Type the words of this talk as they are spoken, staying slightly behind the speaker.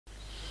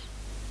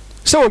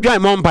So we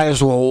join Mompire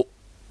so.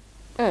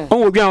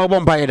 Oh, we join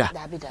Mompire da.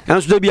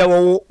 And so be a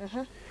wo.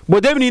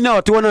 But them ni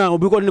na to na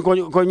obi ko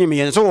nyime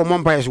yen so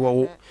Mompire so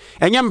wo.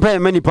 Enya mpa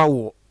mani pa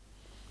wo.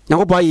 Na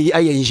ko pa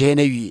aye nhye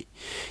na wi.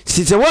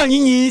 Si se wa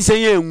nyinyi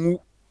se ye nwu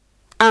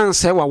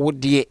anse wa wo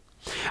de.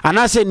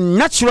 Ana say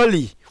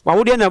naturally wa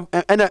wo de na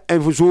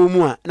enfuso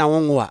mu a na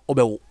won wo a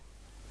obewo.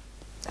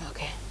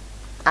 Okay.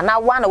 And now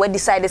one we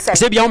decide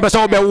say bia won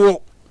person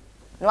obewo.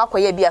 No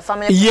akoye bia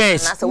family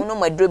yes. na say wono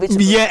maduro be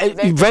to. Yeah,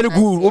 very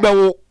good.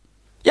 Obewo.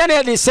 Ya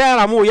na de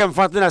Sarah mo ye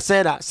mfa na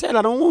Sarah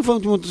no won fa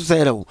to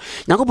Sarah wo.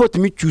 Nyakobo to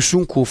me choose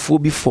nkofo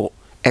bi for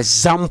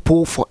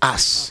example for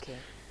us. Okay.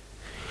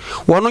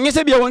 Wono nye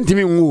se bia won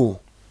timi nwu.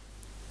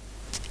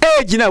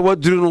 Age na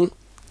waduru no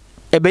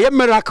ebe ye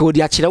miracle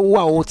di akire wo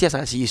a wo tie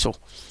asase yi so.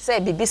 Say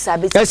bibi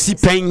sabi. Esi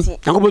pen.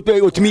 Nyakobo to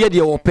otimi ye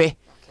de wo pe.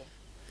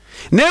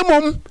 Na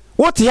mom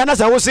what ya na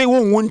say wo say wo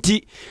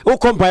nwunti wo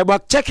compare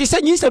back check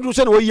say nyi sadu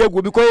so na wo yi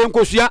agu bi ko ye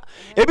nkosua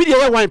ebi de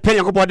ye 1 pen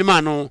Nyakobo de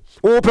man no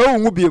wo pe wo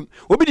nwu biem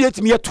obi de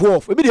etimi ye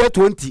 12 ebi de ye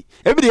 20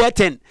 ebi de ye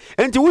 10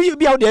 enti wo yi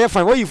bia wo de ye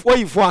 5 wo yi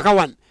 4 aka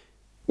 1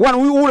 wo na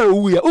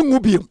wo ya nwu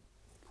biem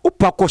wo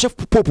pa ko chef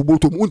popo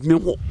botom untimi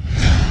ho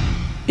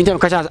intam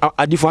kacha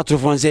adifo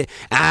atrofon say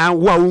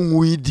wo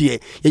nwu yi de ye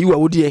yi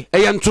wo de e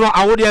ye ntro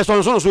awo de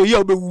so yi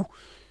obewu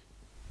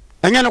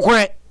anya no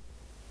kore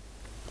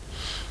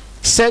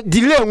se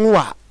delay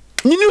nwa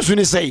Nini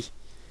suni say.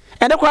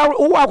 And the crowd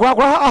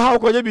how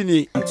could you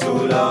be?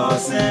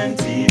 Lordson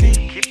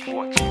TV. Keep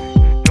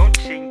watching, don't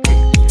change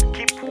it.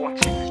 Keep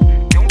watching,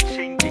 don't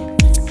change it.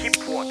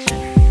 Keep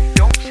watching,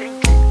 don't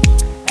change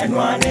it. And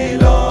one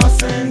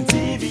Lordson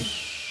TV.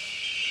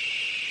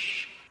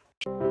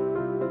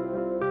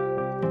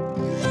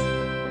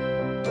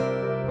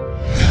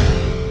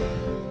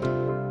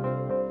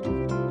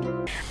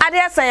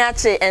 Adia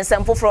sanyache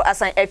ensempofro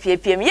asan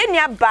apiapiem ye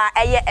nua ba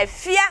eye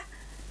Afia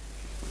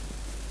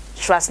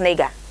Schwar'S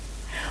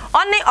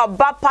Only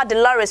Obapa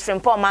Dolores from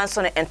Paul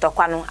Manson and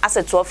Tokwano as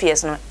a 12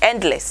 years no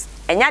endless.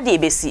 Enya de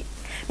ebesi.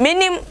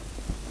 Minim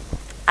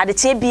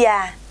ade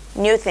bia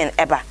new thing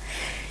ever.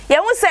 Ye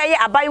hu say ye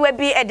abayewa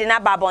bi edina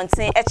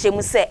babonten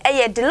echemu say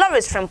eye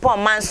Dolores from Paul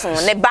Manson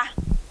ne ba.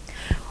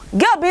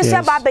 Girl bi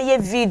so ba be ye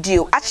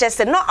video ache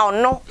say no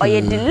ono or ye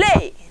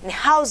delay ne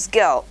house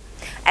girl.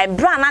 E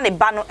bra na ne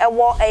ba no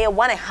ewo eye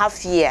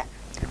 1.5 year.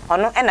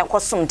 Ono e na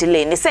kosum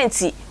delay ne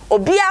senti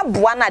obi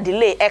aboa na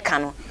delay e ka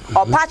no.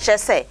 Opa che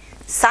say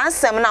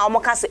sansem na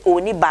omoka se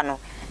oni ba no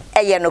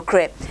eye no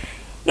kre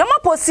yomo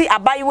posi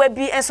abayewa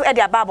bi enso e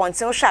de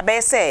ababonten wo hwa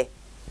be say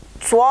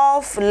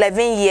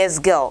 11 years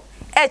girl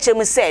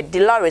echemu say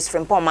Dolores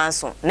from Paul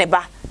Manson ne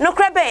ba no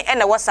kre ben e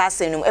na wasa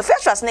asenum e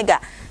Schwar'S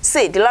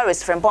say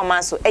Dolores from Paul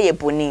Manson eye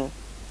boni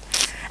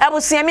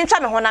abusia mi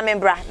ntwa me ho na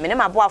membra me ne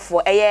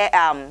maboafo eye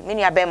me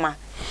nua bema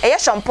eye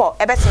shompo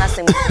e betena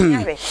sem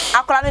nyahwe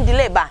akola no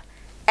delay ba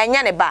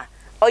enya ne ba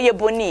oye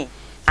boni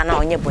ana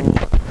onye boni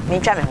mi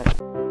ntwa me ho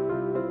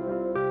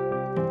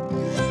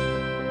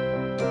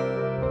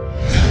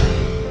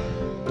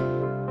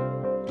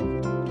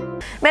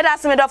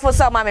Medas me dofo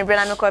so ma me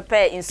brena me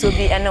kope inso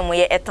bi enom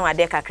ye eton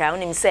ade kakra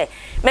onim se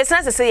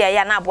mesena se ye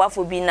ya na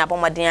aboafo bi na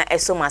bomoden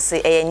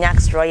esomase eye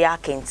nyax royal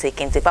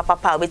kente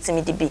papa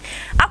obetimi di bi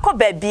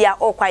akoba bia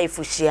okwa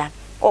ifuhia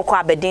okwa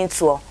abedin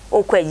tuo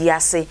okwa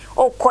yiase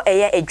okwa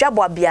eye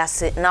edwabo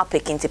abiase na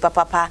pekente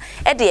papa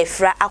e de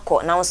efra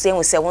akọ na wonso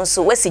ehu se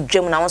wonso wasi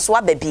dwam na wonso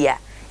ababia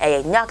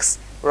eye nyax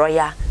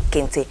royal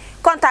kente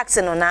contact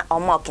no na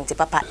omo kente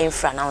papa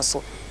infra na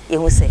wonso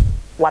ehu se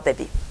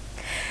wababi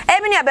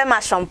Emini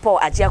abema shampoo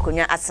agia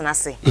konya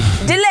atenase.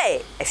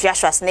 Delay Afia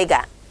Schwar'S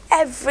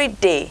every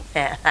day.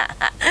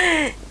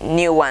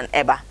 New one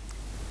ever.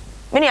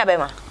 Mini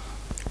abema.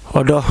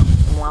 Odo.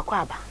 Mo akwa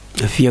aba.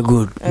 Afia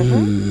good.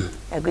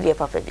 A good year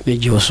papa.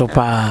 Meji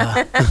osopa.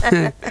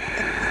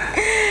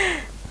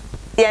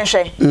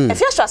 Yenhwe.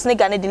 Afia Schwar'S ne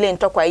delay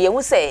ntokwa ye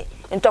hu say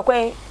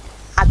ntokwa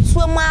Atsu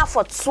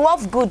for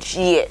 12 good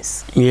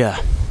years. Yeah.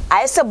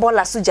 I say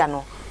bola suja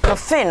no. No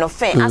fen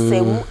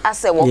ase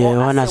wo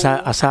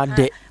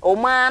asade o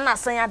man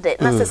asan ade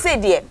na se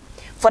de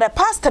for the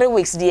past 3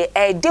 weeks de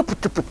e de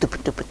putu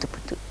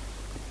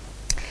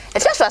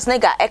Afia Schwar'S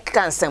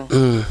kansem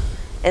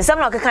ensem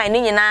na okekan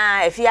ni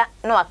nyina Afia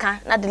na waka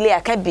na delay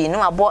aka bi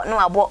no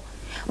abo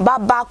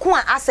baba ko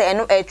a ase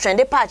eno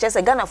trend patch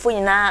ase Ghana fo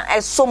nyina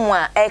esomu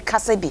a e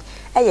kasa bi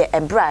eye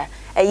embra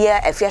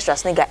eye Afia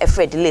Schwar'S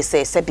e delay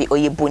se bi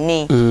oye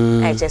boni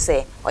e che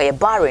se oye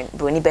barren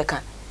boni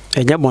beka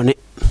enya boni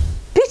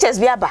pictures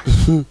biaba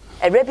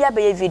Arabia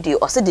be video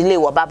or say delay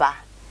wa baba.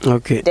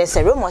 Okay. There's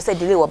a rumor say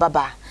delay wa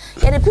baba.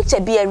 Yeah, the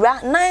picture be a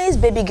nice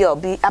baby girl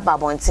be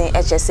ababontin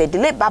say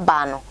delay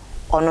baba no.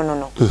 Oh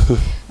no.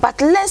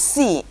 But let's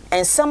see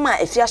and some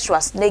Afia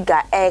Schwar'S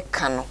e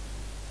kano.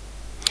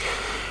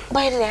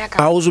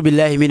 A'udhu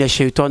billahi minash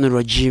shaitanir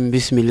rajim.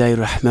 Bismillahir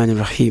rahmanir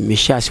rahim.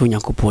 Mishasi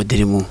onyakopo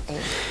dirimu.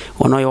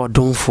 Ono yo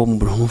donfo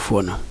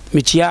mbrohofo no.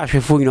 Michia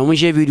ahwefo nyina mo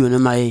share video no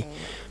mai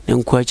na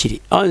nko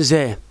akiri.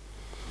 Onze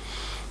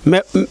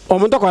me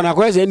omonto kwa na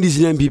kwese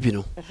ndisi na mpipi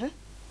no.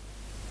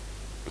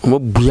 Omo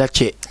buya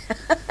che.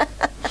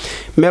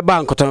 me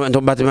bank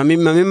to but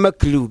me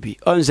clue bi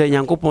on say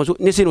Nyankopon so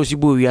ne say no si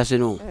bo wiase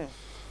no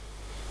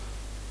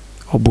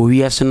obo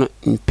wiase no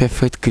in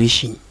perfect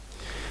creation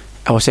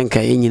I was saying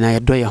kai nyina ye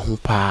do ye ho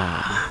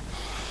pa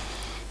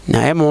na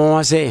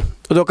emo say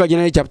odoka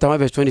Genesis chapter 1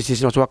 verse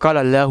 26 no wakala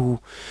Allahu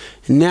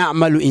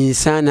na'malu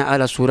insana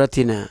ala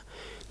suratina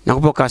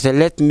Nyankopon say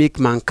let make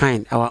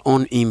mankind our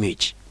own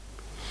image.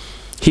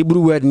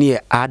 Hebrew word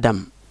near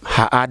Adam,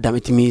 Adam,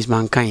 it means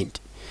mankind,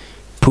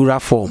 plural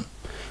form,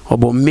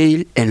 about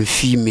male and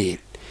female.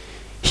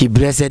 He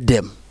blessed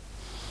them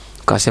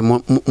because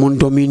mon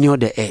dominion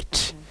the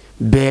earth,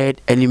 bird,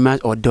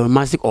 animals, or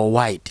domestic or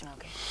wild.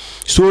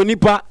 So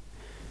nipa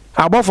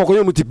about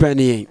for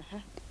multiply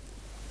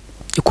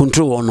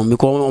control on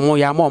because more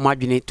ya more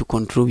imagine to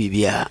control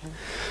bibia.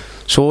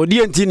 So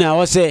the antina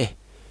was say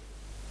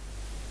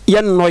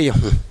yan noye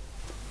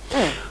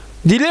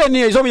delay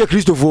ni is over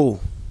Christopher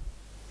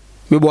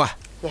Mobooowa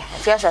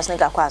Afia Schwar'S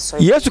nigga kwaso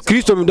Yes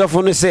Christo me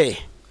dafo no say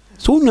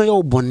so no ye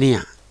obone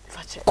a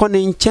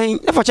kone nchen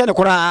e fa che ne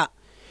kora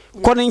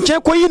kone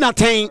nchen ko yi na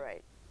ten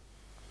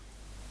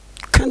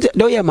kan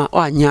do ye ma o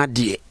anya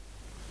de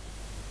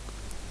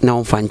na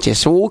on fanche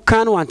so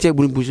kan wan te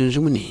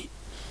burubusum ni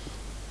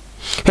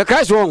he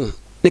kai so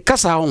ne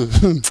kasa on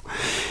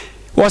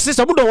wo se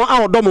so do won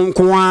a odom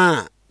nko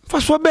a fa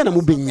so be na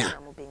mo benya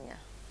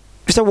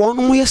bisa won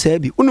mo ye sa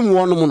bi unum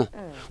won mo no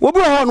wo bi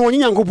ho no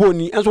Nyankopon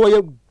ni enso wo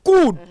ye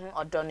good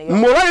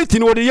morality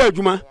no de ye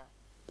adwuma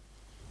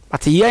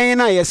but yen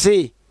na ye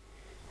say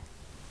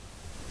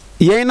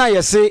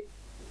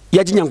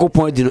ye ji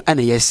Nyankopon di no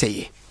ana ye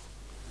say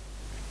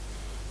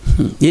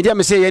ye dia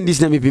me say yen dis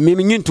na me bi me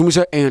nyintum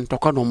so en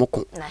tokwa no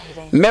moko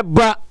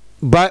meba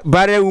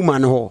bare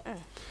woman ho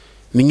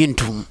me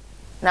nyintum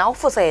na wo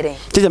fo say den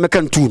ti me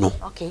kan tu no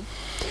okay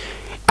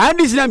and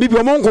this na bi bi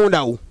o mon kon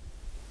da wo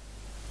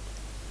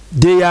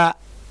they are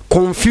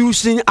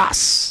confusing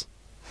us.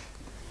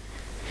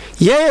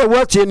 Yeah,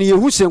 what in you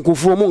who sent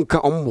Kofi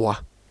Monka omwa.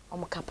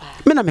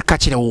 Me na me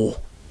catch the war.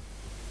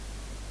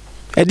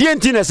 A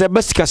DNT as a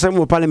best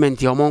casamo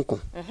parliament your monko.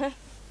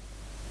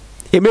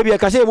 It may be a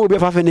casamo be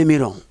half an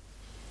emiro.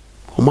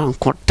 O man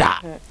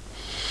cotta.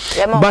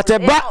 But a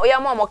ba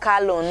Yamamo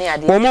Carlo near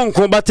the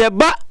monko, but a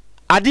ba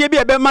a dear be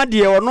a bema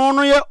dear or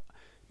no ye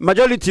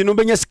majority no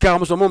benyas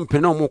comes or mon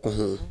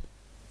penomoko.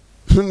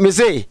 Me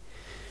say.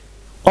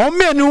 O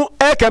menu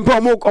e kempe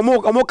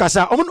omo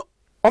kasa o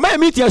ma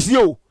meet yes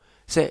you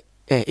say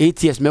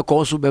 8 years me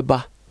ko so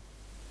beba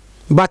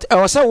but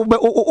o say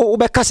wo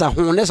be kasa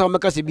ho ne say o me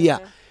kasa bia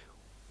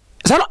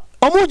say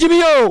omo jimi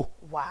yo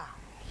wow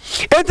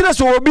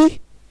interest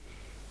obi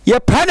ye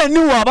pana ni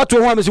wa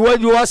bato ho me say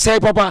wa say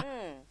papa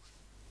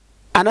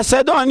and I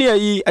said on here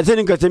yi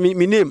ateni nkata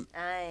mi name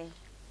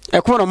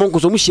e ko na monko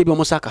so mu hie bi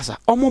omo sakasa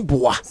omo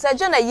boa say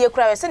John aye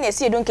kura we say na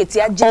esi edu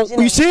nketi agye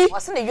o se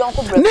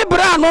ne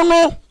bra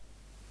no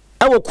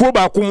I kuo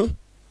ba kum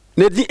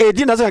na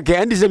edi na so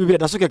keke and this be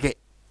da so keke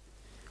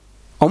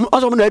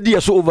also na edi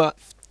so over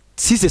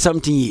 60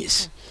 something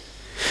years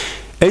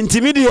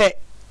intermediate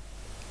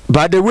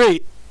by the way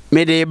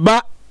me dey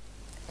ba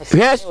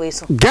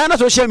yes Ghana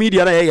social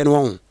media na ye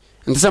no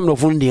ntisam no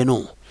fun de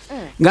no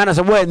Ghana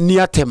so boy ni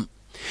atem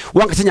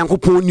wan ka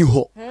Nyankopon ni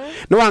ho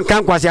na wan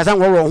kan kwase asan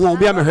wo ho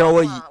bia me hwe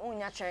wo yi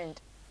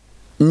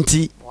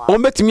nti on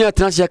betimi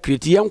atena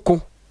create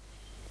yanko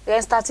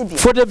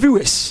for the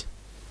viewers.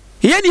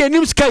 If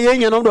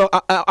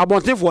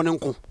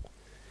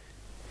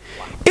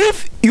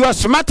you are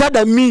smarter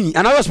than me,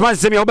 and I was smart,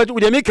 say me about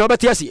with make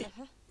about yes.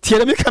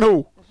 Tell me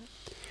can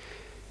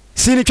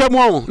see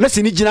the let's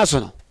see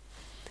Jinason.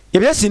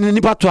 If you see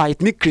nipa try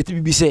it make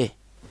creative be say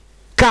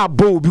car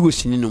bow be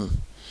was in no.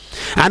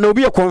 And will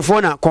be a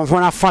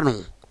conforna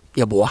funnel,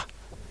 ya boy.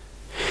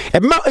 E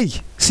ma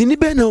sini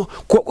be no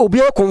obi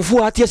a confu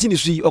atiasi ni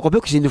sui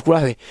okobeku in the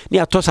kura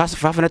near toss us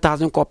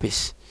 500,000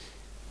 copies.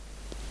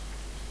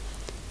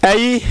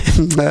 Aye,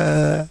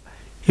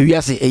 we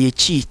are say a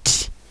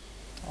cheat.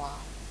 Wow.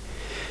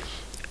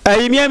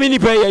 Aye, me many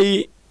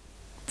pay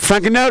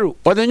Frank Nero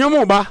or the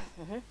Nyomoba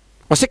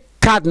was a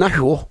card na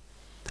ho.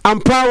 I'm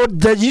proud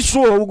that you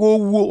saw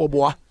go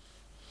boy.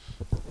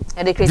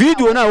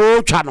 Video na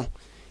o channel.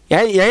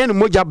 Ya no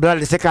moja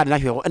blood the second na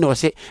ho and was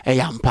say a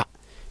yampa.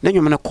 Then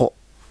you man call.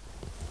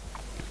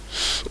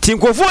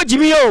 Tinko for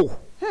Jimmy o.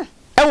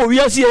 E wo wi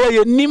ase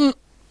ya nim.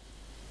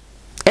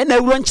 E na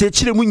wuro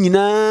nchechire mu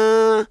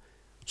nyina.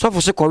 So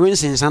for se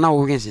coincidence na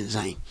wo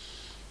gensensan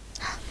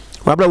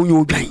wabla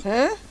wunyo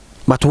dwan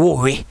but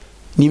wo we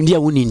nimdia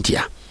woni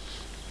ntia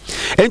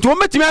enti wo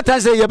metimi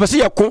atan se ye pese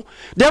ye ko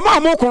de ma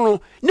amoko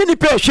no ne ni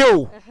pe hwe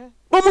o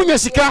wo munya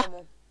sika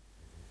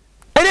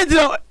ene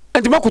dira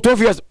enti makoto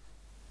fias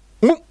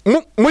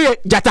mu ye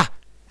jata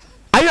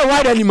are you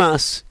wild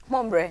animals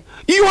mombre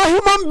you are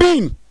human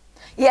being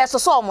yes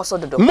so almost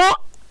do mo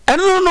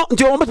no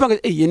nti o metima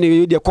e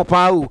ne de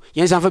kopa o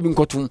yen sanfa bi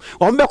nkotum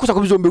o mbe kosa ko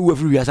bi zo mbe wu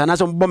afiri wiasa na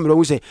so bomre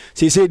wo se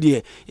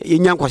de ye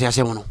nya nkwase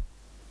asem no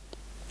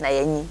na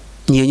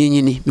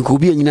yanyi ni mi ko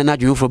bi anyina na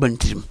adwon fo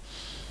bantirim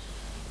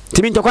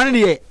timi ntokwane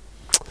de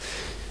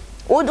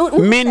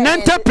me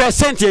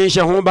 90% yen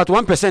hye ho but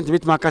 1%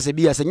 bit ma ka se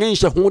bia se yen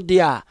hye ho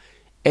dia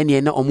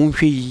ene na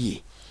omunhwe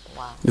yi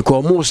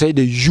because mo say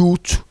the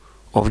youth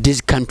of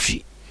this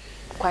country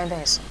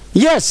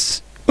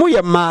yes mo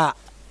ye ma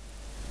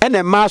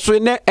ene ma so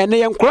ene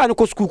yen kura ne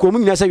ko school ko mo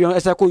nyina se yen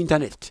esa ko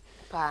internet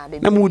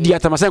na mo di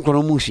atamasa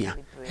nkro mo sua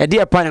e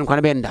dia pa ne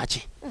nkwa be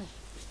ndache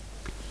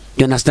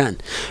you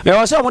understand e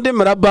was say mo de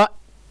mraba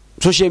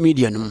social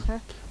media no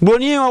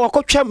boni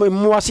wakotwa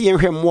mo ase yen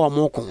hwe mo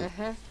amoko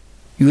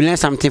you learn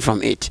something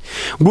from it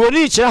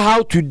boni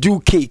how to do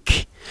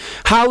cake,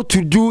 how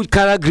to do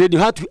color grading,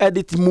 how to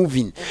edit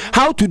moving,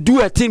 how to do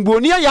a thing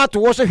boni ya to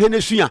wo so hwe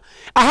ne sua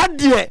aha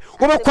de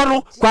wo be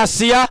kono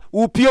kwasia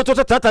wo pio to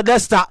tata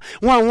desta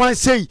wan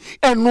sei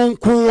enu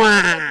nko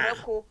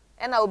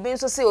a na obi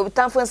nso say obi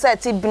tanfo nsa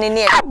ti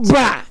binini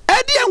aba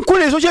edi enko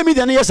le social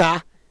media ne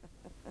yesa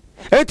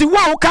eti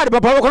wa wo card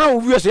papa wo kono wo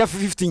view so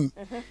 15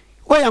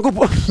 wa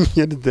yankopo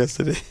ya de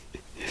desere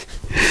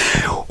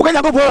o ka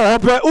yankopo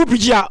pe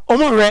opiji a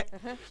omo hwe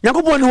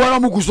yankopo ni wa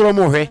mo gusoro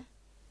mo hwe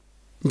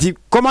ndi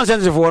common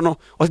sense for no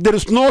there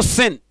is no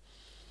sin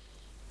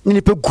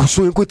ni pe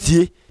guso enko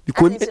tie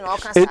because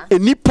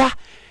enipa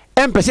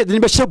empese de ni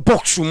be she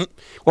box um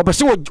wo be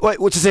se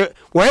wo se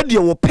wo e de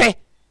wo pe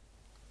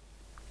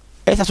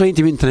esa so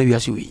intimi ntana wi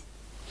ase wi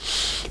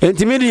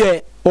intimi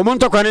de o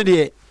monto kwane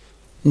de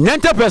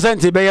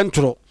 90% be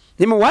yentro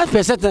ni me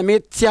 1% me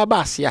tia ba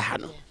ase ha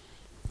no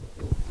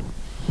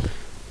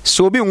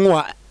so bi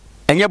nwa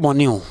enye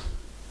bone o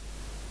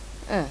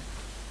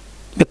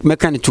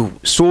mekani tu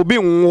so bi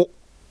nwo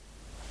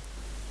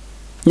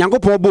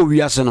nyankopon bo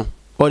wi ase no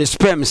or the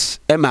sperms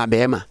e ma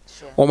be ma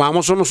o ma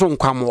mo so no so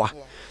nkwamoa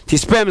ti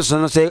sperms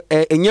no se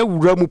enye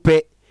wura mu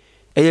pe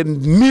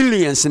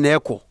millions na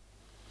eko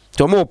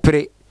to mo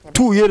pre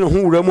 2 years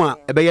ho wura mu a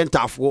e be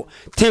yentafo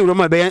 10 wura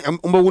mu a be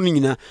mbawo ni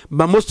nyina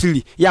ba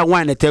mostly ya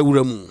wan na ta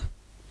wura mu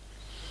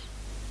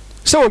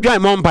se o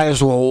dwan mo mpa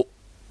so o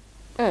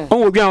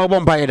wo dwan wo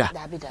bompa yeda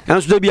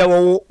enso da bia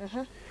wo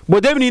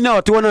bo demni na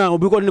o te wona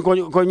obi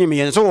ko nyime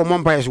yen so wo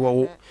mpa so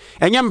wo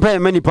enye mpa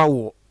mani pa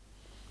wo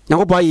na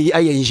ko pa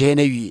aye nje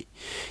na wi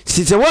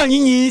si se wa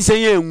nyinyi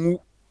se ye nwu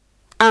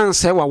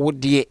anse wa wo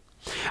de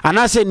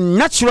ana se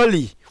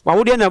naturally wa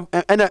wo de na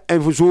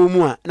enfuso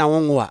mu a na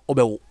won wo a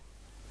obewo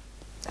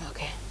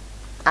okay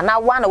ana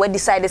one we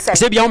decide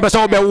se bia won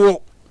person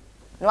obewo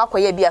no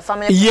akoye bia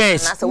family na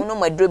se wono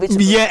maduro be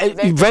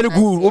very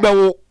good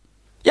obewo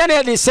ya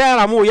na de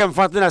sera mo ye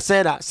mfata na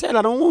sera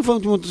no mo mfa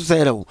to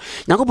sera o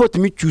nyakopo to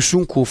me chusu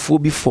nkofo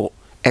bi for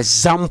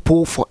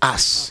example for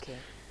us okay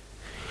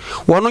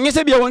wono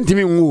nyese bia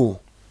wontimi nwu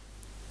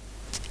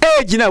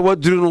age na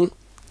waduru no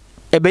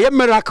e be ye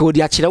miracle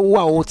di akire wo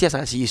a wo tie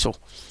asase yi so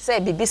say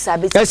bibi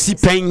sabe asi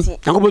pen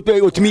nyakopo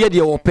to otimi ye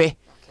de wo pe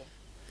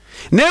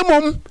na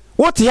mom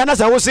what ya na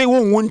sa wo say wo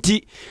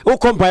nwunti wo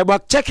kompai ba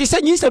check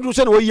say nyi sadu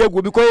so na wo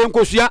yego bi ko ye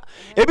nkosua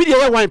ebi de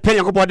ye 1 pen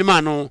yakopo de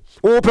man no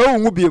wo pe wo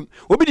nwu biem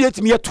obi de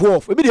etimi ye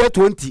 12 ebi de ye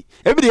 20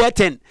 ebi de ye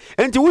 10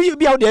 enti wo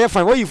bi a wo de ye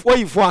 5 wo yi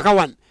 4 aka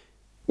 1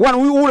 wo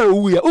na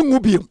wo ya nwu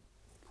biem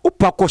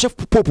upa ko chef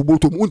popo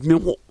botom untimi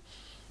ho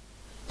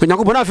ko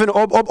yakopo na fe no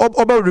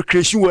oba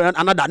recreation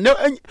another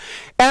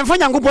enfa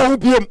yakopo ho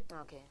biem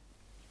okay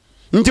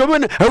nti obi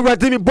na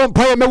awurade mi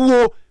bompa ye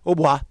mewo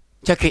oboa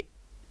check it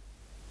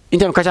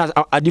intem kacha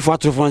adifo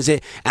atrofo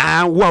nse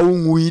wa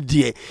unwu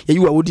idie ye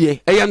wa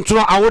wodie eye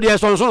ntro awodie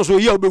so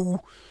ye obewu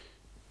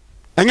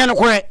enya ne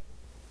kore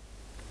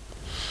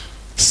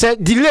se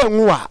delay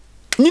nwa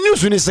nyini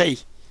su ni sei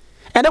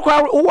ene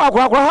kwa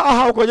wa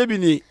aha ko je bi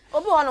ni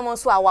obi wono mo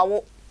so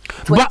awawo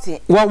 20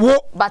 wawo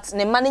but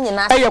ne mane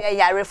nyina se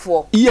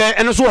yarefo ye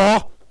ene so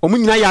ho omu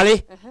nyina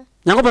yare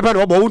nyango pepe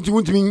no bo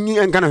wuntimi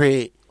enka na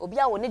hwe obi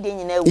a wo ne de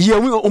nyina wu ye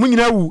omu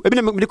nyina wu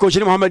ebi ne ko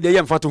shiri Muhammad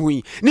ye mfato hu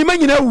yi ni ma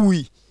nyina wu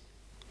yi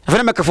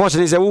afena make force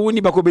ni se wo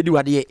ni bako bedi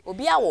wade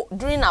obi a wo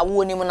during na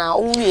wo ni mu na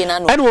wo wie na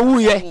no ene wo wu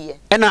ye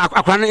ene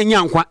akwa na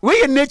nya nkwa we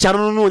ye nature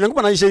no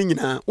nyango na hye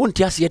nyina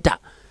wonti ase eta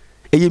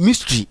eye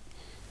mystery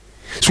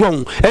so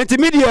enti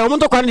media o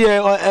monto kwan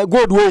de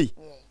gold way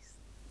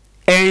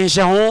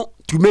hye ho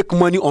to make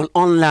money on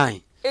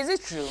online. Is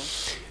it true?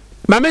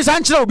 Mama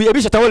Sanchez will be a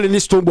bit of a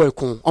stone boy.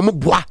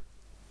 Omobooowa.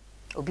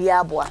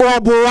 Obiaboa.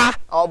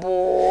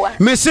 Obooowa.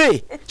 Me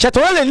say,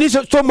 Chatawale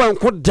needs someone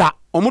could da.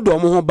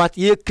 Omodo, but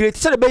ye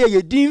create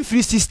a deem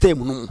free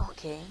system.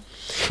 Okay.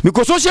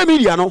 Because social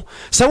media, no,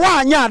 so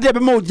why ya there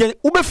be more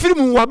Uber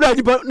film wabla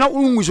na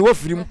unwish wa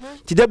film.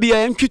 Ti there be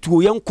a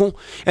to yanko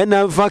and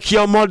a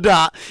vacuum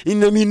mother in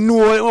the minu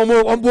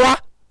omobooowa.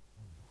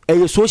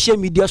 A social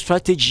media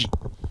strategy.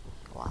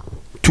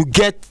 To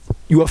get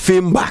your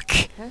fame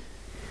back.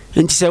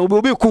 And she said,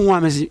 "We'll be cool,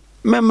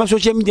 Member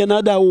social media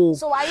nada."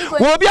 So are you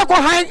going to be a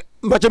high?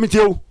 But are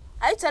you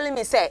telling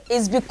me, say,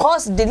 it's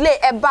because delay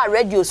eba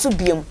radio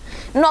subium.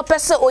 No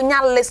person on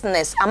your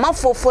listeners. A man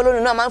for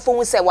following no man for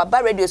we say what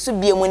radio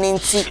subium when in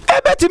tea.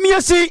 Eba to me, I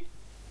see.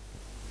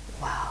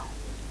 Wow.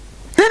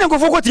 Then I go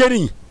for what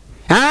you're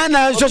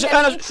Anna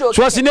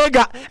Schwar'S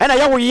and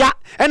I ya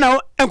and now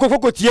Uncle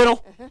Cocotiero.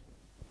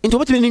 Into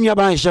what meaning you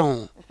buy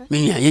show?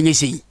 Me, you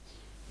see.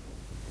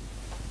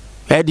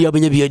 Edi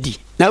obenya bi adi.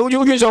 Na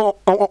woju so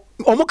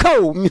omuka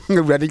o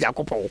ngawrade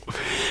Jakopo.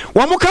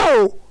 Womuka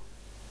o.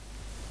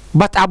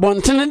 But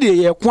abontene de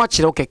ye ko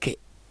akire okeke.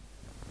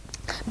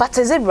 But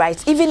is it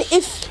right? Even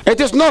if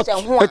it is not.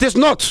 It is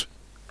not.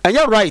 And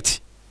you're right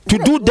to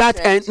do that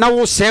and now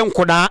we say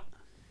nkoda.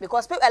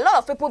 Because a lot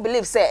of people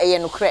believe say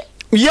no kre.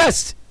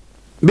 Yes.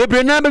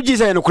 Bebre na be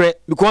Jesus no kre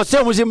because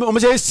say we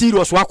say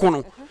serious wa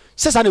kono.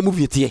 Say sa na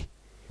move tie.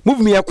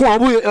 Move me e ko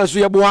abu so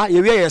ye boa ye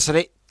wie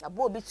yesere.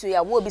 Abo bi to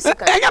ya wo bi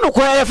sika. Enya no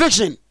ko ya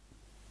fiction.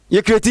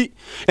 Ye kreti.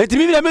 Enti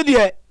mi me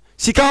de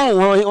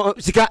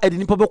sika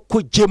edini pa be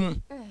ko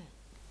gem.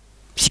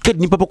 Sika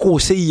ni papa ko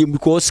say yem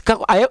because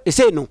I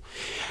say no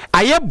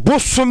aye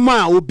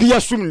bosoma obi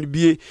asum ne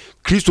bie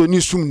Kristo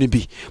ni sum ne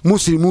bi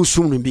muslim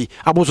sum ne bi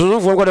abososo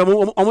fo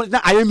ko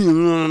na aye mi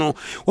no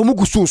omu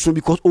gusu so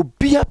because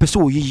obi a pese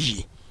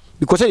oyiyi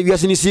because we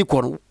asini si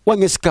ko no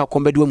wanya sika ko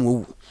mbede mu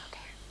owu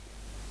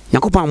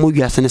Yakopa mo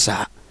wi asene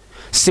sa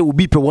se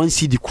obi pe wan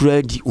si di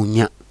kura di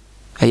onya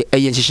aye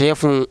nhyehyeye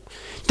fon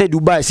te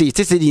Dubai say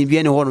tese di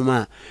bia ne ho no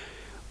ma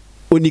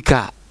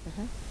onika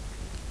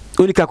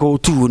ko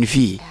tu oni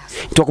fi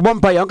to ko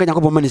bompa ya nka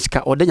Yakopa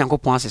manisika o da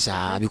Yakopa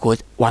asesa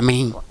because wa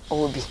men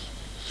obi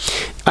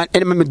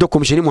and me do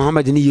commission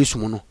Muhammad ni Yesu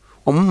mo no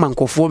o mo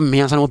mankofo me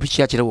ansa na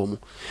opichi a kire wo mo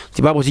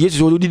ti Bible say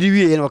Yesu o di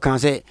wie na kan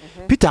say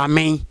Peter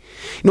amen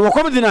no wo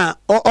komedi na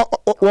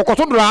wo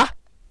koto dra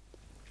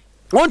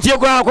won tie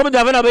ko a komedi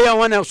ave na be ya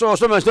wan so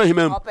me so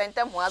himam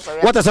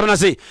what as na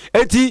say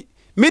enti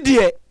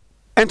media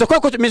ento ko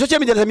me social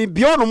media me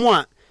bio no mo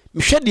a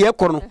me hwe de e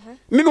kor no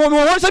me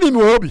won say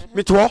me obi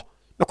me to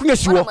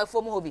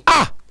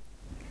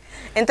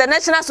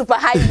international super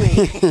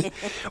highway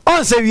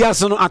on say we are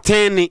so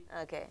atene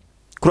okay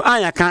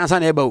Quran ya kan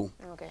san eba o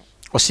okay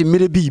o si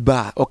mere bi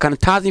ba o kan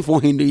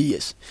 1400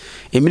 years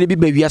e mere bi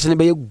ba wi ase ne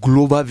be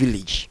global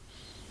village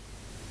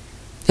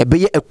e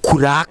be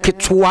ekura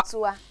ketwa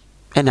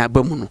e na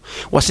ba mu no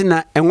o si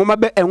na enwoma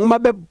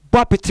be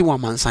ba peti wa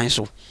mansan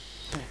so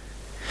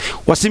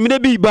o si mere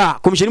bi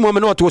ba commission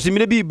Muhammad no to o si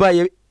mere bi ba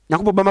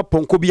Yakobo ba ma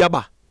ponko bi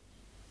aba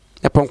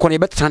e ponko ne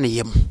be tane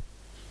yem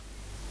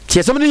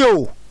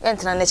yo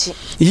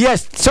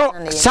yes so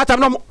Satan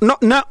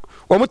no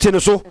omote no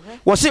so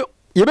wo se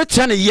ye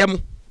betia na yem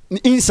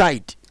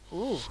inside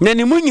na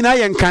ni munyina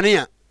ye nkane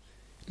a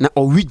na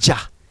owija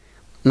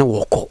na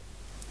woko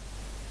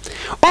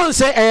on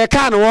say e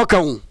ka na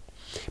woka hu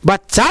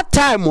but that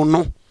time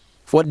no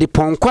for the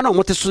ponko na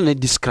omote so na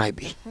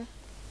describe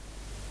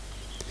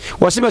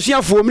wo se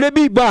mesua fo mle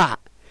bi ba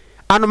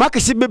anoma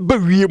kese be ba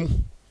wiem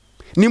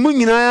ni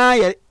munyina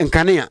ye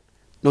nkane a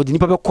na odi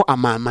nipa be ko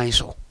amaman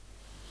so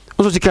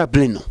so sika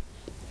plane no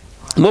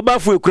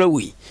Mobooowa ekura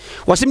wi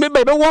wase me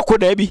be wo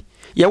da bi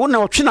ye wo na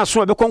otwe na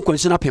so be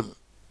konkonsi na pem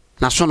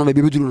na so no be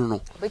beduru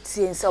no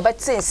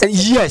obetense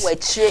yes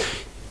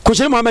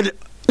Kofi Muhammad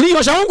ni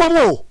yo sha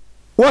wonko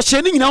wo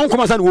she ni nyina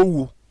wonko sa na wo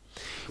wu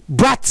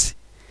but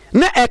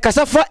na e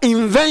kasa for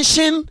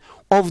invention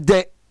of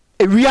the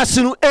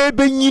wiase no e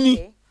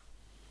benyini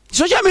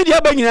social media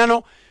benyina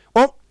no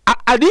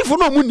adifo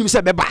no mu nim se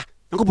beba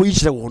nkopo yi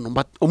kire wo no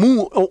but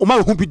o ma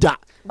hu bi da.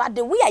 But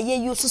the way I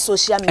use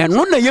social media and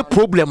no na ye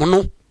problem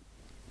no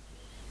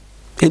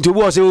enti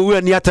wo se wo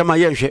ni atam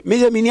aye hwe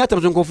me ni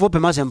atam so nkofo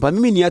pema sempa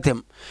me ni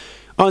atam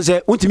on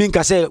say untimi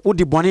nka say wo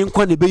di bone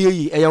nko na be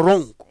yi e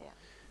wrong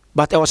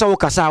but e wo say wo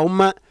kasa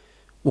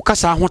wo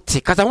kasa ho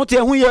te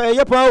hu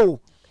ye pa o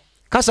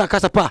kasa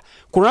pa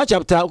Quran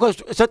chapter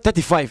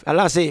 35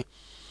 Allah say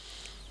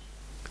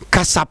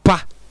kasa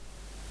pa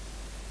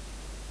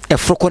e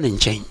froko ne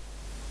nchen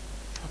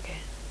okay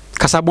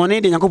kasa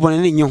bone de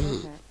Yakobon ne nyi ho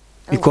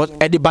because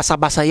e de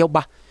basa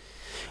yoba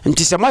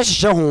nti se ma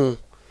hye ho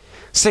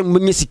se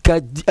munye sika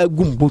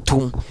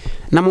agumbotom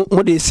na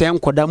mo de se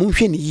enkoda mo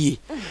hwe ne yie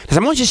se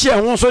mo hye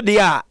ho so de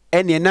a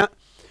ene na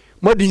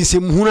mo de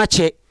nsem hu na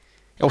che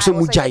e wo se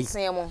mujai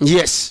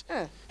yes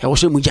e wo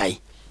se mujai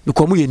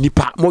because mo ye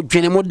nipa mo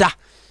dwene mo da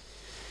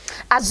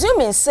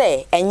assuming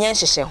say enye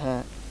hye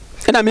ho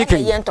na me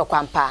kan yen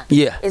tokwampa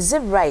is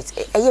it right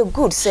e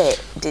good say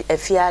the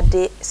Afia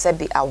de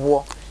sebi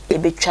awo e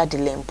betwa de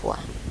lempo a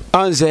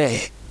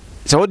anze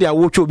se wo de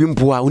awo twa obi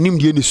mpo a onim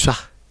de ni sua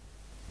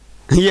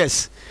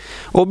yes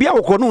obi a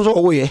wokọ no so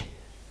wo ye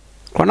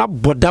kona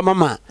boda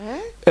mama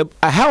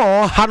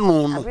aha o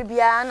hanu no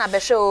abibia na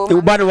behwe o e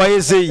uba ne wa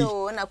ye sei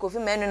na Kofi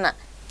menu na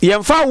ye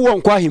mfa wo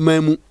nkwa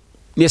himamu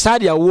ne sa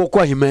de awo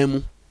kwa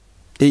himamu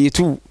e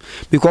yitu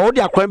because wo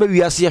de akran ba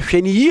wiase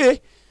hwe ni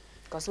yie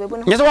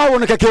nyesa wa wo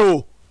no keke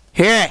o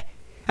he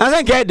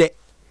anza nke de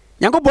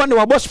Yakobon de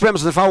wa boss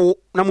premise na fa wo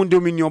na mu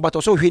ndomi ni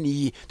obato so hwe ni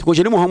yie to ko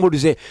jeni Muhammadu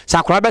say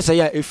sakra be say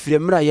ya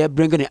efiremra ye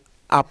bring ne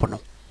up no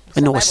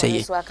and no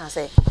say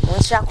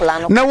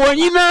na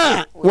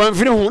wonyina wan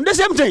fini hu the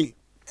same thing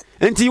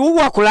enti wo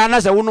akula na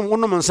say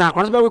wonum nsa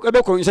akra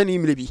be ko nsa ni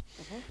mire bi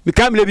mi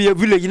ka mire bi e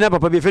village na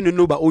papa be fe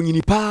no ba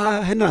onyini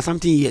pa he na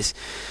something years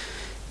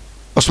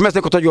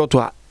osumete ko to joto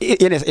a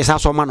ye na esa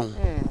so ma no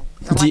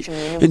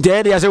enti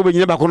area say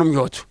obanyina ba ko no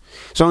myoto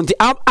so enti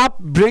up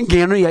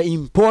bringing no ya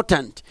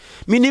important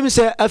meaning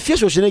say Afia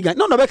schwarenegger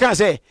no be can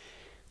say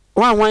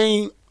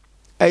wan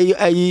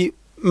ay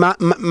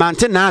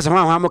maintenance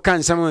wan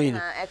kan sam yin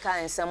e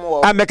kan sam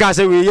wo ameka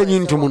say we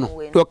yintum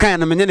no do kan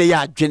na menye ne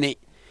ya adwene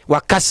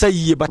wakasa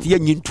yie but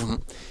yintum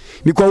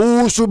because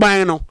owusu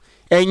ban no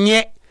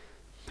enye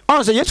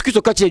on say Yesu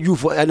Kristo ka che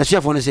Jufo na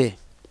Shiafo no say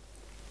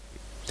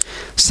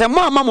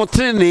sema ma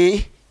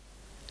motrene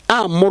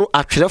a moro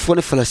atwerefo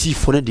ne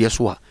falasifo ne de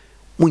so a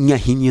munya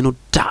hinye no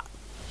da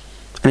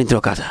ani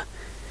to kasa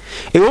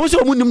e wo so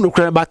munim no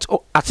kra but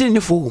atene ne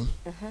fo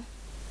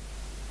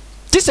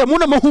ti se mu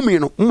na mahumi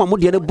no mo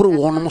de ne bro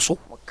wo no so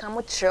ka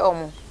mo kire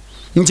omo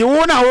nti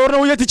wo na wo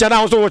no ye teacher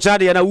na wo so wo cha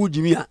de na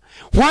wujimi a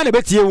ho na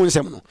betie wo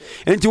nsem no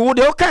nti wo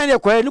de o kan ne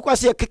kwa ni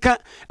kwase keka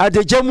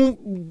adagyamu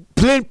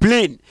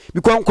plain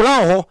because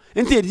nkola ho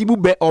nti edi bu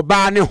be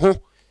oba ne ho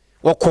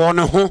wo ko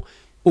ne ho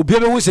obi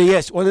be hu say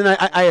yes one na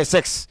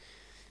ISX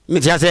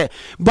me tia say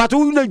but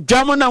wo na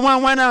dwam na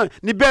wan na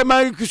ni be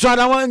ma so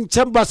na wan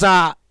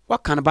chambasa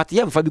what can but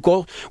yem fa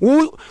because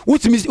wo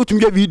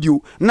utumi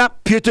video na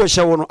Pietro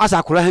hye no asa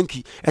akora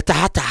hanki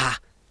etahata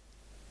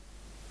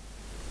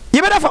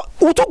you better for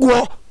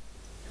utugo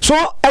so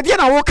e dia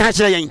na wo ka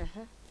kire yen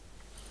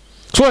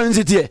so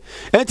nzitie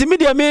enti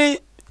media me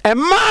e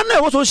man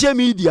na wo social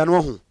media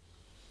no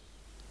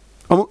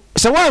ho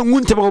se wa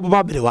ngunte ba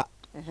ba berewa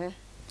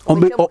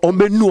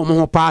ombe nu omo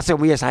ho pa se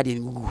wo yes ade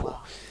ngugu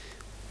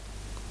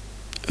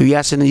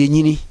wiase no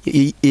yenyini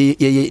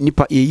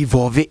nipa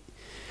evolve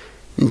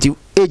nti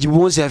age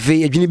bo se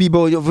afi adwini bi ba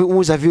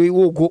wo se afi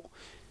wo go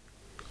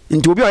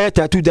nti obi a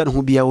tattoo dan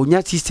ho bia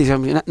onya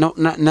system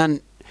na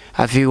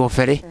afi wo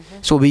fere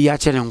so bi ya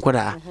chene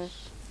nkoda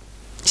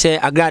say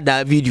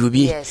agradaa video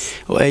bi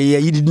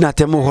yidi na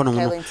temo ho no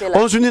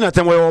onso ni na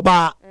temo yo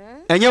ba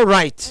enye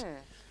right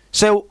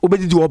say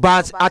obedi di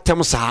oba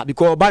atem sa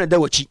because oba na da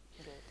wachi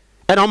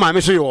e na ma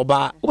me so yo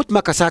oba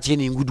obutuma kasa che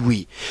ni good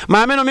way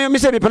ma me no me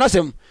say me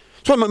penasem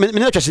so me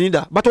na twese ni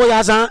da but wo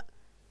ya zan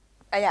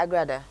aya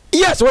agradaa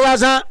yes wo ya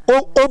zan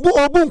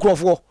obu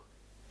nkrofo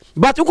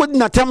but uko di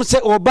na tem say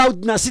oba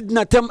na sid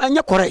na tem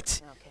enye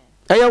correct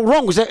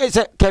wrong say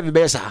Kevin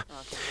Besa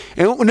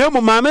na mo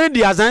mama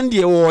di azan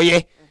die wo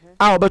ye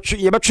a obetwe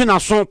ye betwe na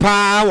so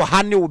pa wo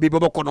ha ne wo be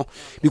boboko no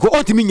because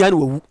ontimi nya na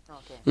wu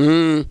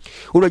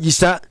wo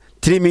register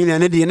 3 million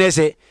ne di na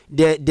say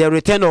the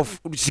return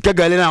of sika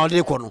gale na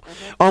ode ko no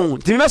on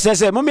timi me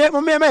say mo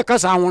me ka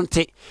sa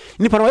wonte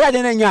nipa no ya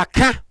de na nya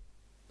ka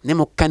ne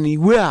mo kan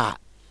iwe a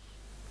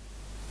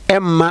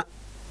emma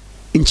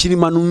nchiri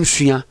manu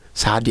nsua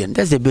Sadian,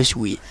 that's the best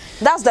way.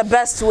 That's the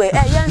best way.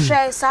 Yan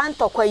share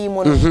Santo kwa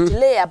yimo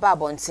delay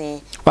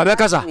ababontin.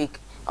 Wabekaza.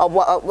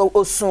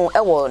 Osun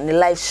ewo ni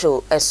live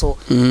show eso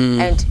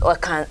and I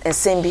can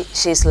and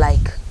she's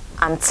like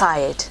I'm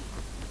tired.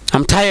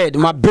 I'm tired.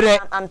 My bre.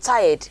 I'm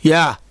tired.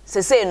 Yeah.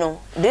 Say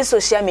no. This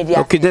social media.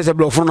 Okay, there's a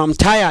blow from I'm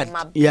tired.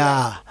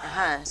 Yeah.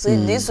 So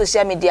this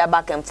social media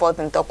back and forth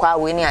and talk kwa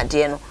we ni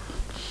ade no.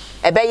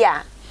 Ebe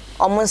ya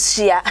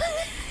omunsia.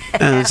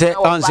 Say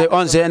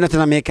on say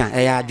nothing American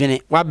ya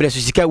adwene wa bre so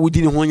sika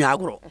wudi ni ho nya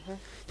agoro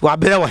wa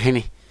bre wo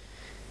hene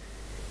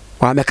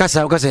wa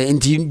mekasa ko say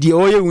nti die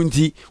oye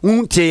wunti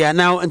unte ya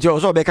now nti o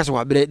so be kasa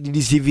wa bre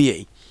di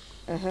CVA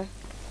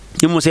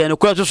ni mo say no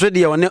kwa so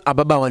de woni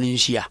ababa wa ni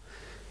nhia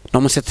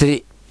no mo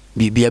setere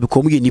bibia be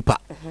ko mu ye nipa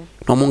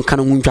no mo nka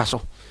no ntwa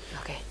so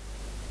okay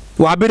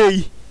wa bre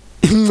yi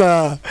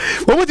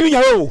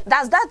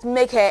does that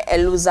make her a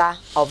loser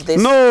of this?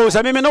 No,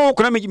 so me no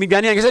kuna me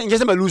biane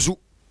ngese ma lusu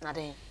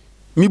nade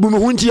mi bu me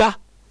huntia.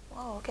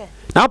 Oh, okay.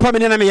 Now pa me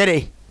na me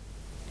yere.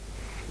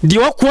 Di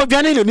okwo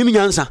biane le nim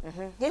nyansa.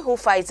 He who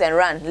fights and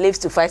run lives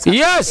to fight.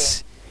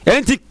 Yes.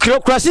 Enti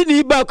krasi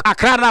ni ba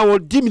akrara wo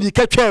di mi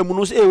ka twa mu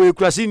no e we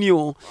krasi ni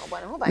o.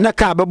 Na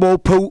ka bebo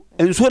pau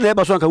enso na e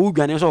ba so anka wo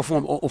biane so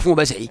ofun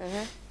ba sei.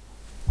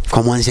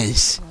 Common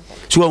sense.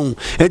 So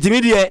enti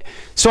me de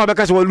so ba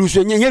ka so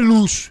lose nye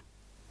lose.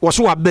 Wo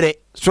so wa bere.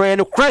 So e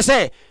no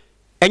krase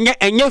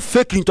enye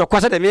fake into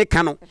kwasa de me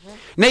ka no.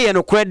 Na ye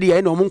no kredi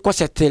e no mo nko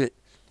settle.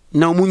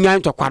 Na mo nya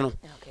into kwa no.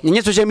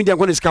 Nye social media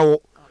nko ne sika wo.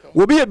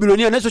 Wo bi e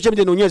billionaire na social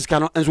media no nya sika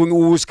no enso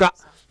wo sika.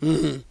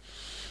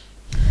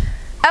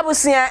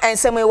 Abusia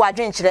ensem wa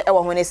dwenkyere e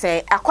wo ho ne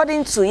sen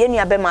according to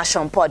yenua be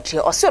mashon pod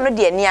here o se no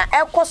de ania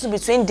e cost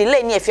between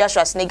delay ni Afia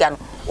Schwar'S no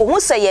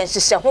ohun se ye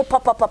nhyehyɛ ho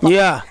papa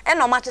e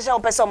no ma kyehye ho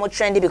pese o mo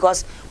trendy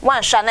because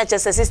one sha na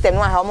chese system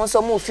no ha o mo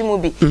so mo fi mu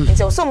bi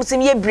nti o so mo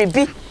tim ye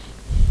bribi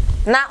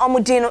na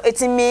omudin no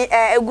etimi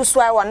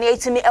egusu ai wa na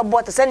etimi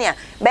ebo te senia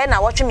be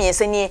na wotwe me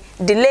yeseni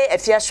delay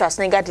Afia Schwar'S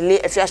delay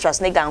Afia Schwar'S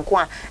nko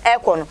a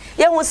ekɔ no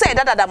ye hu say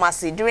dada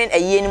mase during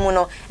aye ni mu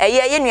no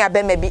eye yenua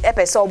be ma bi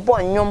epese obo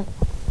nnwom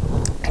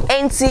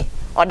enti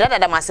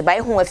odada mase bai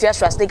hu Afia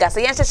Schwar'S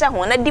say yen hyehye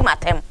ho na di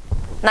matem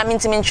na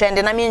mintimi trend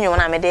na me nnwom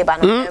na me de ba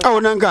no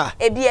nanka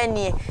ebi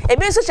ani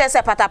ebi nso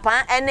kyese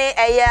patapa ene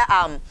eye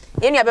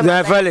yenua be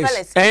ma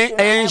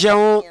enhye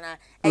ho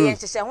yen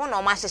hyehye ho na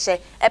o ma hyehye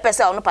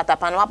epese ono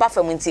patapa no aba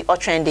fam nti o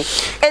trendy.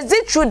 Is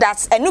it true that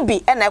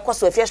enubi na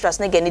ekoso Afia Schwar'S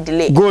ni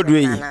delay good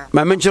way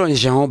ma menchiro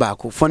nhye ho ba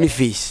ko funny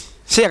face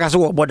say akaso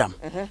wo bodam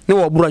ne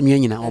wo bro anwe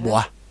nyina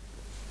oboa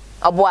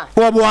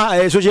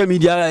oboa social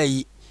media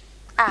yi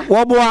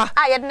Woboa.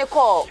 Yedne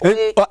call.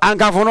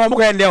 Ankafo no mo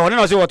ka ende ho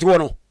na se wote wo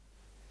no.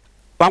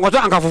 Wangoto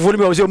ankafo ni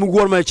be se mu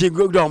go ma chi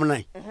go dom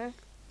nan.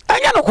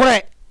 Anya no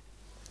kore.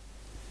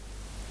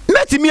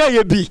 Meti mi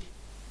aye bi.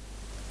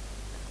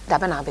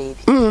 Daba na baby.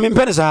 Me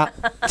mpene sa.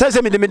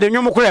 Se me de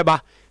nwom kore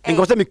ba.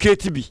 Nko se me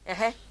create bi.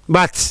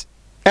 But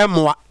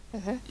emwa.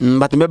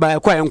 But me ba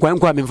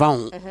kwa me fa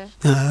ho.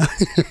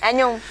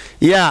 Anyum.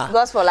 Yeah.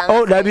 Gospel and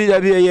oh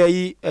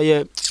dabi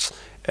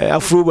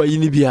afro ba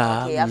yini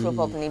bia. Okay, afro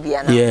pop ni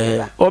bia na.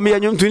 Yeah. O me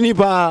anyum tu ni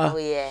pa. Oh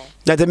yeah.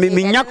 That me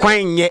nya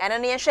kwan nye. Eno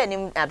ne hwe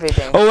nim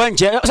abreben. Oh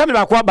enche. So me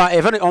ba kwa ba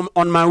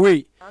on my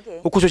way.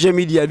 Okay. Oko social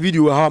media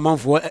video how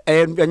manfo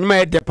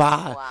anyuma e de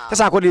pa.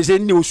 Tesa akode se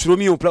ni osuro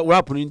mi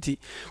rap no nti.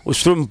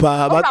 Osuro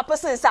mpa. But rap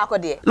person sa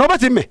akode. No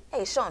but me.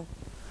 Hey Sean.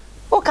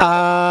 Okay.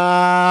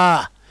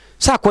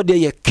 Sa akode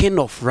ye king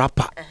of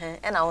rapper.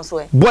 And I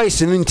also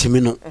boys no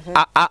ntimi no.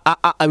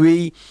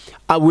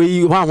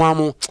 Awei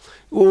hwahwamo.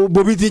 O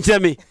bobi tinche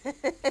me.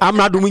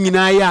 Amrado mu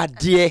nyina ya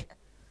ade.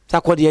 Sa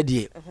akode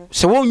de.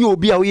 Se won ye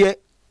obi a wo ye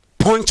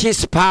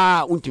punches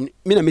pa untimi.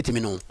 Me na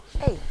metimi no.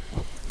 Hey.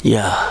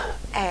 Yeah.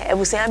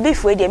 Ebusia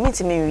beef we dey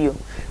metimi wi o.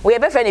 We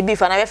be friend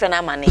beef and we friend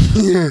amane.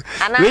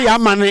 We ya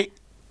amane.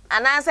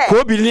 Anase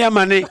Kobi ni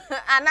amane.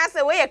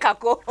 Anase we ye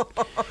kako.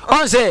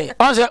 On say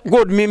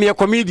good me a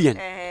comedian.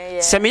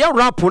 Se me ya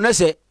rap na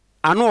se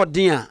ano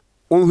odin a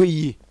onhwe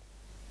yi.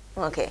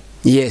 Okay.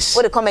 Yes.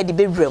 What the comedy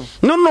be room?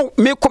 No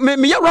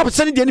me ya rap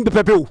se ni be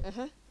pepe o.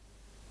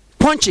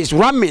 Punches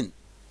ramen.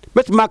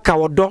 Bet maka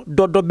odo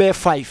be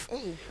 5.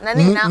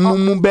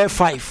 Mu be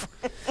 5.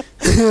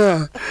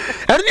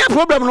 Any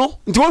problem no?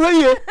 Nti wo hwe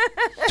ye.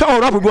 So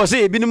rap go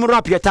say ebi ni mu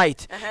rap ye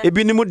tight.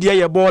 Ebi ni mu de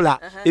ye baller.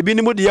 Ebi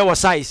ni mu de ye wa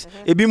size.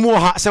 Ebi mu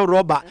ha se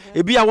rubber.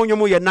 Ebi a wonyo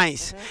mu ye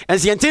nice.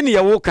 And se ntini ye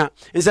woka.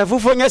 Nse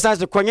fufu nye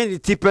size kwanye ni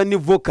tipa ni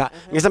vocal.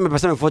 Nse me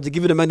person for to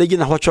give the manage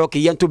na hot chalk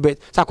ye to bet.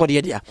 Sa ko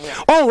de dia.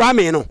 On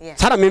ramen no.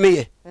 Sada me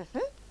ye.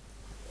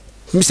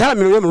 Misala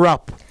me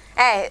rap.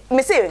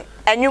 Me say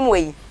enwum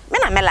we. Me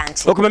na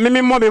melanchi. Okay,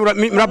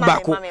 me rap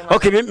back.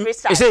 Okay, me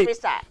say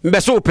me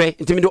so pe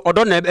nti me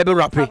odo na ebe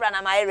rap.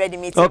 Na my ready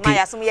meet my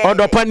asum ye.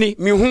 Odo pani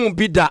me hu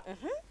bi da.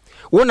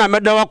 Wo na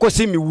meda wa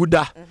kosi me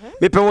wuda.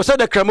 Me pe wo se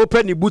de kramo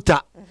pani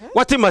buta.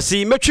 Wati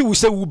masi metwi wo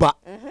se wuba.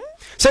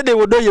 Se de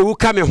wodo ye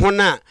wuka me ho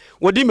na.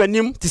 Wodi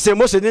manim ti se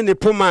mo se ne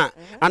poma.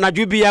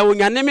 Anadwu bia wo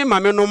nyane me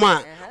ma me no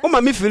ma. O ma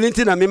me feeling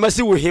ti na me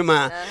masi wo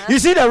hima. You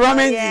see the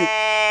ramen.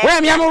 Where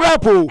me am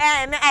rap o.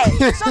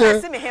 So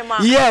let's see me hima.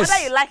 Yes.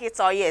 Whether you like it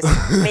or yes.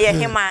 Me ye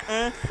hima.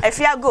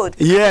 Afia good.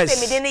 Yes.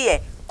 Say me dey ye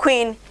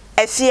Queen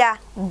Afia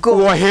go.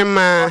 Wo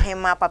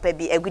hima papa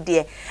bi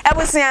egudie.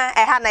 Ebusia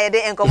ha na ye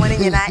de enkomo ni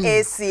nyina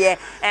esie.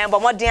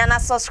 But more na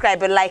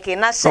subscribe, like it,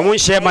 na share. Come on,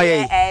 share my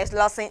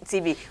Lordson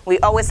TV. We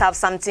always have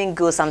something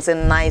good,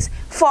 something nice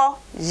for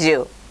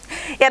you.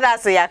 Yeah,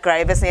 that's a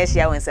cry. Best say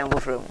share when some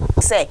from.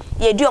 Say,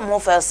 ye do more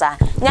first,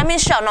 nyame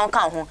sure no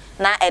kan ho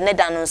na ene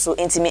da no so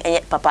intimi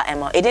enye papa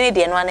emo. E dey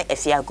de no ane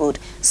Afia good.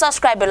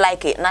 Subscribe,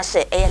 like it, na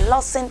share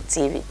Lordson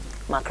TV.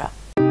 Makra.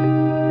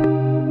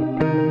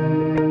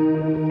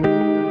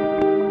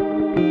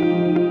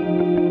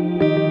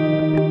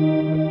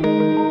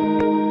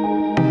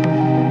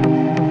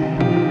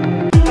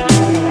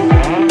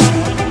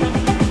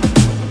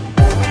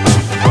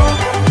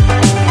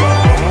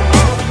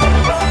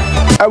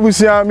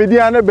 Abusia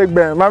media na big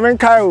ben mamen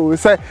kai o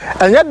say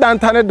enye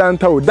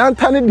danta o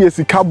danta ne de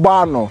sika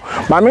ba no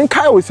mamen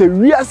kai o say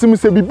wiase mu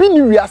say bibi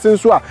ni wiase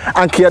nso a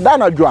anka yeda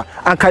na dwo a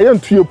anka ye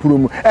ntuye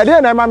purum e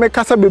de na mamen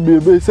kasa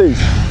bebebe say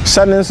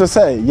sane nso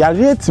say yare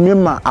etimi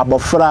ma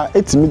abofra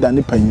etimi da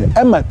ne panyin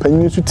e ma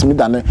panyin nso timi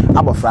da ne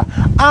abofra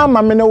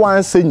ama me ne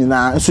wan say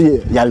nyina nso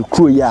ye yare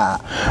kuro ya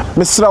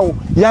mesrawo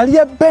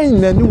yare ben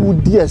na ne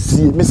wudi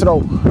asie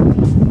mesrawo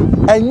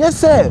enye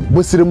say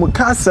bosiremu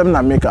ka asem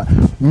na meka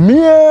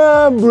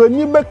mia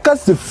broni beka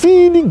se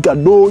fini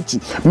gadochi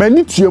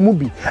mani tuemu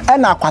bi e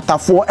na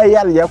akwatafo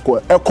eyare yeko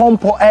e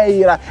kompo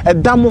eyira e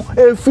damo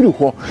e firi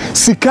ho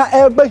sika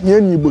e ba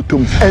hiani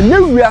botom enye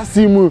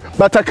wiase mu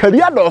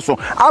batakaria doso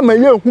ama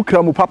ye hu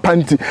kramu papa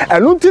nti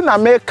enunti na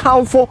me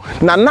kanfo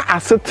na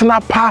asetena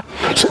pa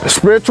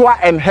spiritual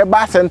and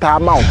herbal center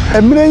amount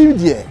emre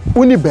yidie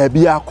uni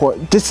baabi akọ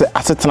dise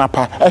asetena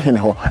pa ehene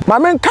ho ma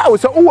men ka wo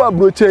se wo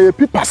abroche ye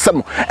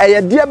pipasem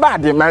eye de ba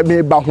de ma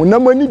me ba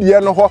honamani de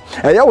no ho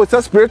eye wo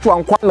se spiritual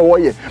nkwa na wo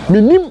ye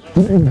minim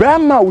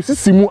bema wo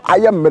sisimu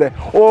ayemre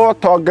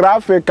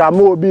orthographic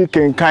ama obi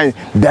kenkan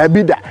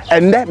dabida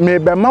enne me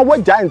bema wo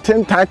ja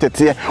ntentan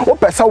tete wo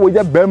pesa wo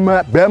ye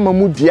bema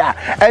mu dia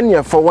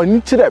ene fa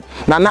wani kire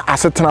na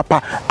asetena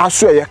pa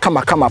aso eye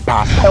kama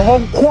pa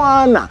ehon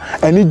kwa na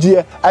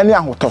anigie ane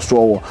ahotoso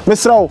wo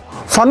mesra wo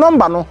fa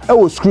number no e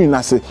wo screen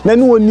ase na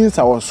ne woni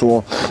nsa wo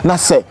so na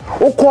se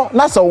ukọ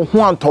na se wo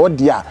ho anto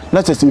dia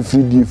na se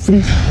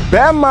free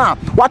bema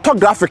wato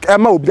graphic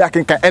ema obi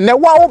akenkan ene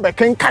wa wo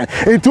bekenkan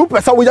enti wo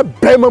pesa wo ye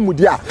bema mu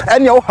dia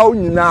ene wo hawo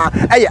nyina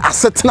eye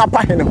asetena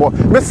pa hene ho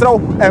mesra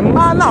wo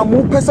ema na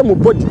mo pesa mo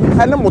body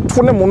ene mo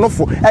to ne mo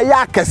nofo eye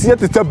akese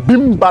tete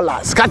beam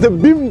balance ka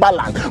beam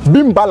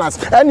balance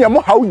ene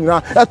mo hawo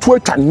nyina eto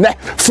atwa ne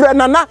frɛ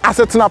nana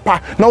asetena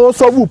pa na wo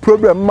solve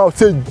problem ma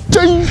say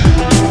jing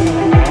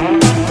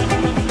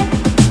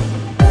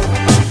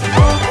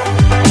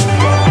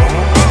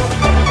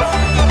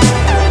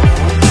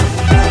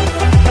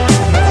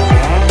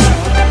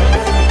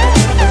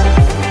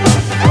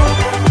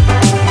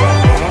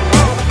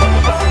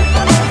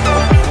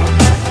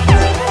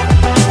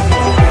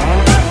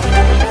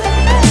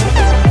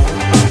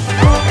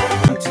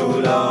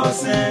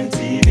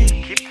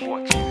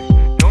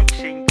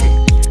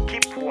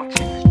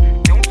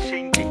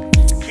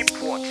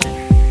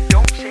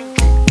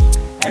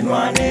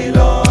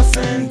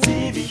Lordson